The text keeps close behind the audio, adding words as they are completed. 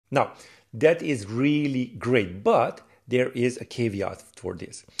Now, that is really great, but there is a caveat for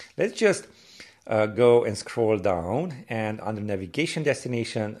this. Let's just go and scroll down, and under navigation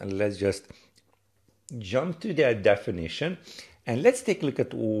destination, let's just jump to that definition, and let's take a look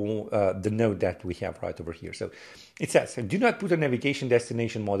at the node that we have right over here. So it says, do not put a navigation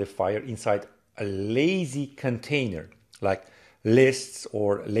destination modifier inside a lazy container like lists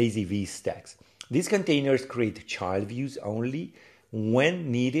or lazy V stacks. These containers create child views only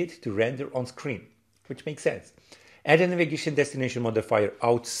when needed to render on screen, which makes sense. Add a navigation destination modifier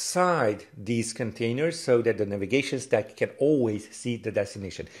outside these containers so that the navigation stack can always see the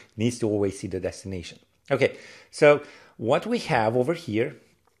destination. It needs to always see the destination. Okay, so what we have over here,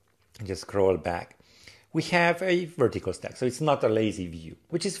 just scroll back, we have a vertical stack. So it's not a lazy view,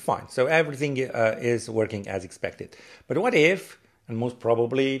 which is fine. So everything is working as expected. But what if, and most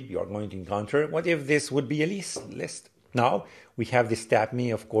probably you're going to encounter, what if this would be a list? Now we have this tab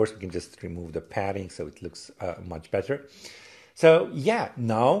me, of course, we can just remove the padding so it looks much better. So yeah,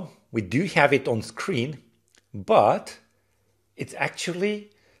 now we do have it on screen, but it's actually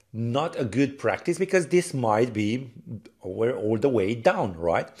not a good practice because this might be all the way down,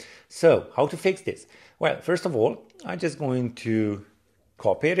 right? So how to fix this? Well, first of all, I'm just going to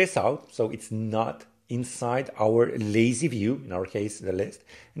copy this out so it's not inside our lazy view, in our case, the list.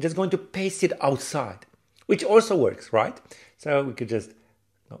 I'm just going to paste it outside, which also works, right? So we could just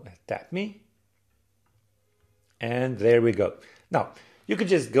tap me, and there we go. Now, you could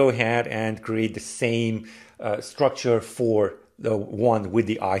just go ahead and create the same structure for the one with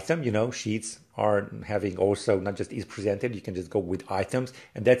the item. You know, sheets are having also not just is presented, you can just go with items,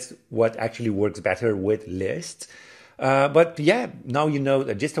 and that's what actually works better with lists. But yeah, now you know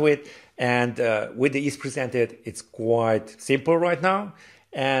the gist of it, and with the is presented, it's quite simple right now,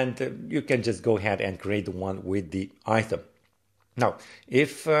 and you can just go ahead and create the one with the item. Now,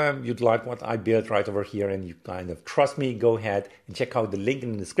 if you'd like what I built right over here and you kind of trust me, go ahead and check out the link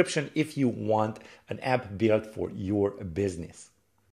in the description if you want an app built for your business.